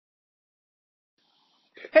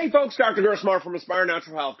Hey folks, Dr. Gersmar from Aspire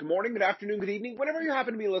Natural Health. Good morning, good afternoon, good evening, whenever you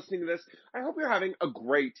happen to be listening to this. I hope you're having a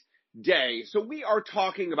great day. So we are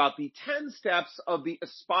talking about the 10 steps of the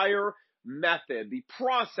Aspire method, the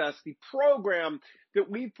process, the program that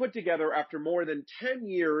we've put together after more than 10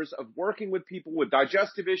 years of working with people with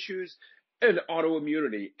digestive issues and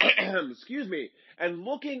autoimmunity. Excuse me. And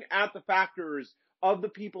looking at the factors of the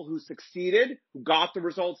people who succeeded, who got the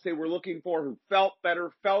results they were looking for, who felt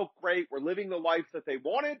better, felt great, were living the life that they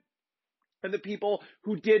wanted, and the people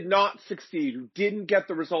who did not succeed, who didn't get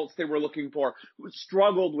the results they were looking for, who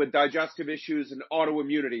struggled with digestive issues and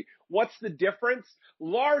autoimmunity. What's the difference?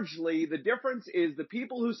 Largely, the difference is the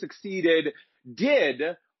people who succeeded did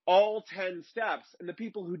all 10 steps, and the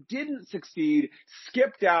people who didn't succeed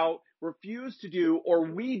skipped out, refused to do, or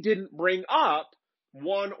we didn't bring up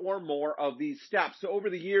one or more of these steps. So over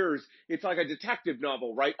the years, it's like a detective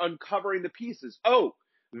novel, right? Uncovering the pieces. Oh,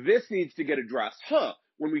 this needs to get addressed.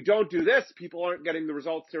 When we don't do this, people aren't getting the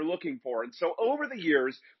results they're looking for. And so over the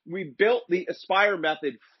years, we built the Aspire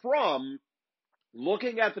method from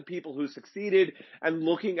looking at the people who succeeded and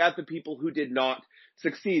looking at the people who did not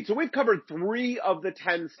succeed. So we've covered 3 of the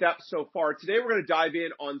 10 steps so far. Today, we're going to dive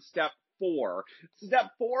in on step 4.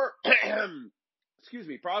 Step 4, excuse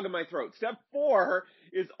me, frog in my throat. Step 4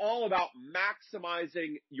 is all about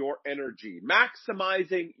maximizing your energy.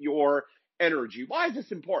 Maximizing your energy. Why is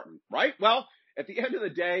this important, right? Well, at the end of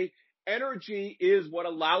the day, energy is what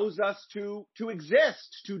allows us to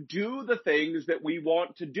exist, to do the things that we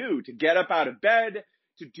want to do, to get up out of bed,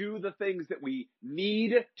 to do the things that we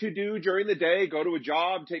need to do during the day, go to a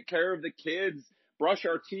job, take care of the kids, brush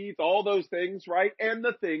our teeth, all those things, right? And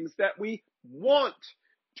the things that we want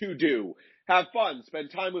to do. Have fun,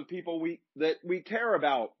 spend time with people that we care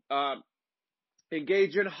about,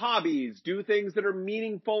 engage in hobbies, do things that are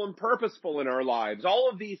meaningful and purposeful in our lives. All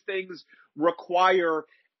of these things require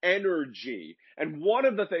energy. And one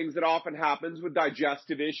of the things that often happens with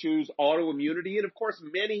digestive issues, autoimmunity, and of course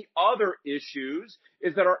many other issues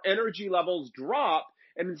is that our energy levels drop.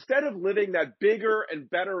 And instead of living that bigger and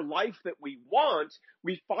better life that we want,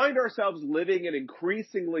 we find ourselves living an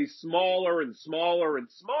increasingly smaller and smaller and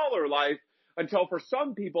smaller life until for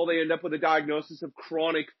some people they end up with a diagnosis of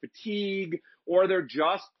chronic fatigue or they're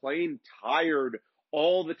just plain tired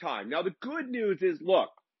all the time. Now, the good news is, look,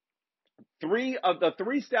 3 of the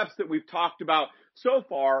 3 steps that we've talked about so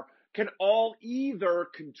far can all either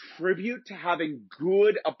contribute to having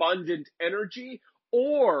good, abundant energy,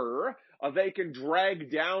 or they can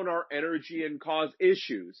drag down our energy and cause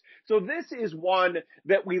issues. So this is one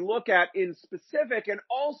that we look at in specific, and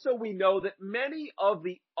also we know that many of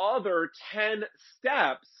the other 10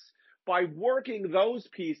 steps, by working those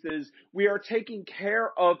pieces, we are taking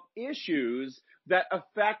care of issues that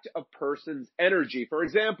affect a person's energy. For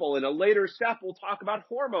example, in a later step, we'll talk about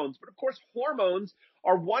hormones, but of course, hormones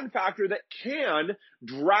are one factor that can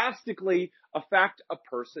drastically affect a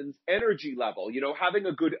person's energy level. You know, having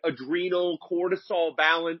a good adrenal cortisol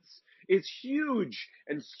balance is huge,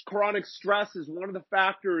 and chronic stress is one of the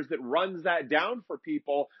factors that runs that down for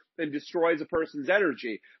people and destroys a person's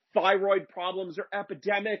energy. Thyroid problems are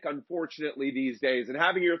epidemic, unfortunately, these days, and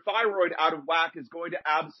having your thyroid out of whack is going to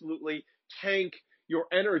absolutely tank your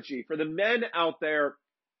energy. For the men out there,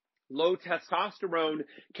 low testosterone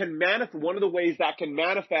can manifest. One of the ways that can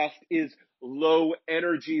manifest is low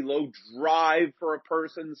energy, low drive for a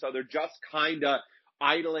person. So they're just kind of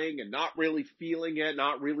idling and not really feeling it,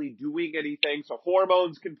 not really doing anything. So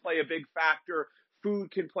hormones can play a big factor.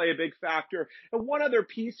 Food can play a big factor. And one other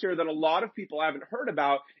piece here that a lot of people haven't heard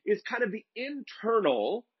about is kind of the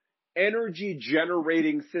internal energy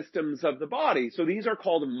generating systems of the body. So these are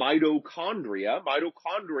called mitochondria.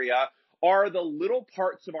 Mitochondria are the little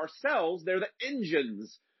parts of our cells. They're the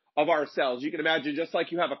engines of our cells. You can imagine just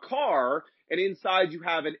like you have a car and inside you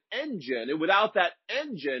have an engine, and without that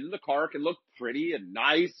engine, the car can look pretty and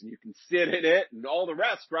nice and you can sit in it and all the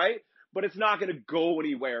rest, right? But it's not going to go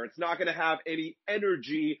anywhere. It's not going to have any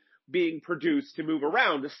energy being produced to move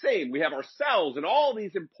around. The same, we have our cells and all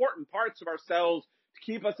these important parts of our cells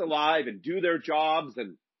to keep us alive and do their jobs.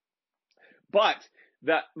 But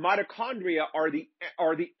the mitochondria are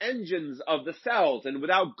the engines of the cells. And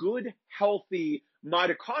without good, healthy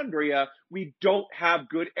mitochondria, we don't have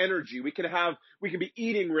good energy. We can be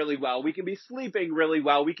eating really well. We can be sleeping really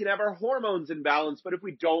well. We can have our hormones in balance. But if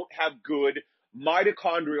we don't have good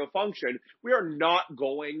mitochondrial function, we are not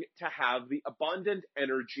going to have the abundant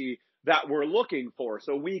energy that we're looking for.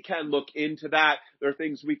 So we can look into that. There are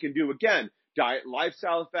things we can do. Again, diet and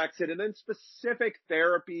lifestyle affects it, and then specific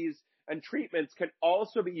therapies and treatments can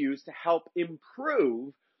also be used to help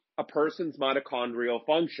improve a person's mitochondrial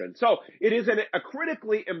function. So it is a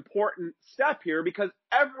critically important step here because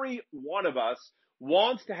every one of us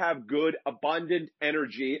wants to have good, abundant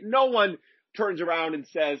energy. No one turns around and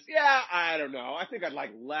says, yeah, I don't know, I think I'd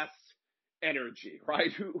like less energy,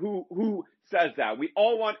 right? Who says that? We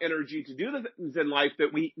all want energy to do the things in life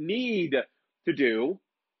that we need to do.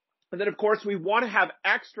 And then, of course, we want to have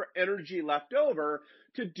extra energy left over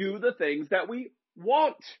to do the things that we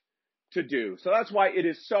want to do. So that's why it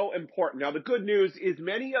is so important. Now, the good news is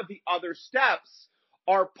many of the other steps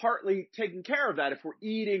are partly taking care of that. If we're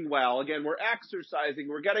eating well, again, we're exercising,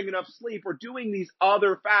 we're getting enough sleep, we're doing these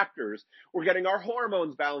other factors, we're getting our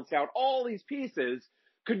hormones balanced out, all these pieces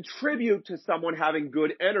contribute to someone having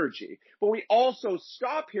good energy. But we also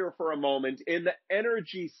stop here for a moment in the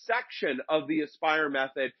energy section of the Aspire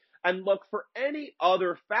method and look for any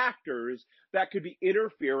other factors that could be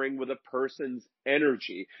interfering with a person's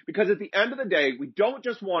energy. Because at the end of the day, we don't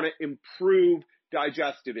just want to improve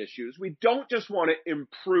digestive issues. We don't just want to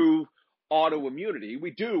improve autoimmunity.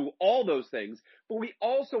 We do all those things, but we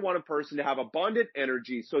also want a person to have abundant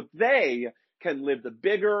energy so they can live the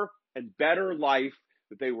bigger and better life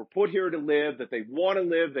that they were put here to live, that they want to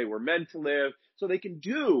live, they were meant to live, so they can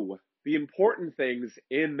do the important things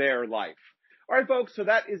in their life. All right, folks, so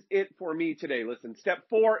that is it for me today. Listen, step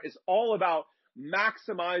 4 is all about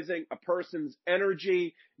maximizing a person's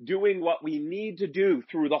energy, doing what we need to do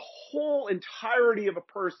through the whole entirety of a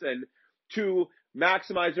person to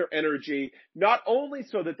maximize their energy, not only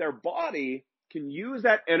so that their body can use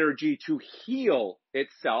that energy to heal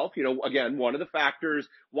itself. You know, again, one of the factors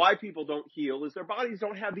why people don't heal is their bodies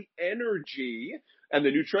don't have the energy and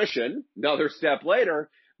the nutrition, another step later,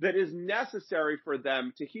 that is necessary for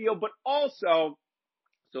them to heal, but also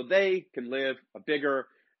so they can live a bigger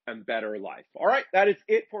and better life. All right, that is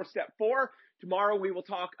it for step 4. Tomorrow we will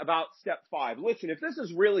talk about step 5. Listen, if this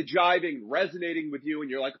is really jiving, resonating with you, and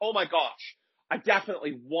you're like, oh my gosh, I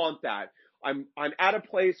definitely want that. I'm at a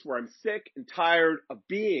place where I'm sick and tired of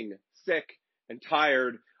being sick and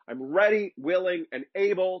tired. I'm ready, willing, and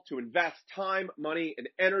able to invest time, money, and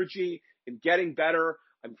energy in getting better.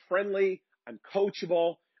 I'm friendly, I'm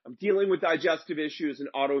coachable, I'm dealing with digestive issues and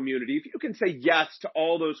autoimmunity. If you can say yes to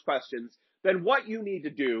all those questions, then what you need to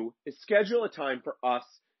do is schedule a time for us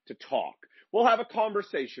to talk. We'll have a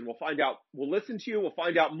conversation. We'll find out, we'll listen to you. We'll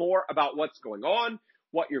find out more about what's going on,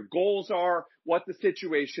 what your goals are, what the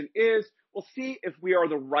situation is. We'll see if we are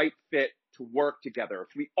the right fit to work together.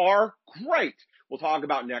 If we are, great. We'll talk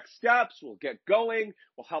about next steps. We'll get going.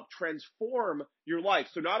 We'll help transform your life.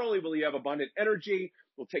 So not only will you have abundant energy,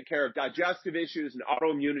 we'll take care of digestive issues and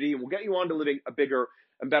autoimmunity, and we'll get you on to living a bigger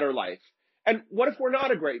and better life. And what if we're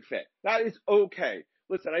not a great fit? That is okay.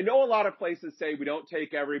 Listen, I know a lot of places say we don't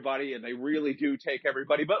take everybody, and they really do take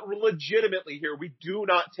everybody, but legitimately here, we do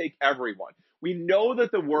not take everyone. We know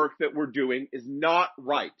that the work that we're doing is not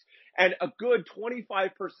right. And a good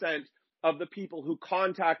 25% of the people who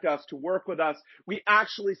contact us to work with us, we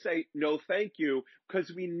actually say no thank you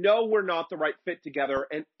because we know we're not the right fit together.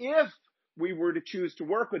 And if we were to choose to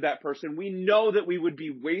work with that person, we know that we would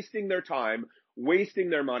be wasting their time, wasting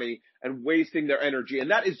their money, and wasting their energy.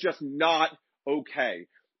 And that is just not okay.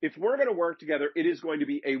 If we're going to work together, it is going to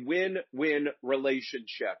be a win-win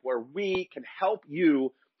relationship where we can help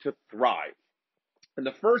you to thrive. And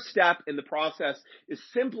the first step in the process is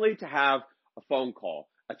simply to have a phone call,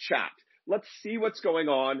 a chat. Let's see what's going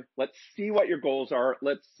on. Let's see what your goals are.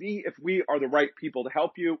 Let's see if we are the right people to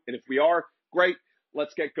help you. And if we are, great.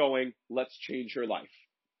 Let's get going. Let's change your life.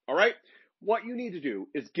 All right? What you need to do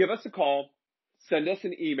is give us a call, send us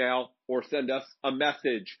an email, or send us a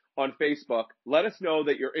message on Facebook. Let us know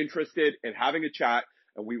that you're interested in having a chat,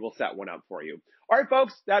 and we will set one up for you. All right,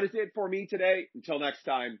 folks, that is it for me today. Until next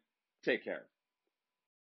time, take care.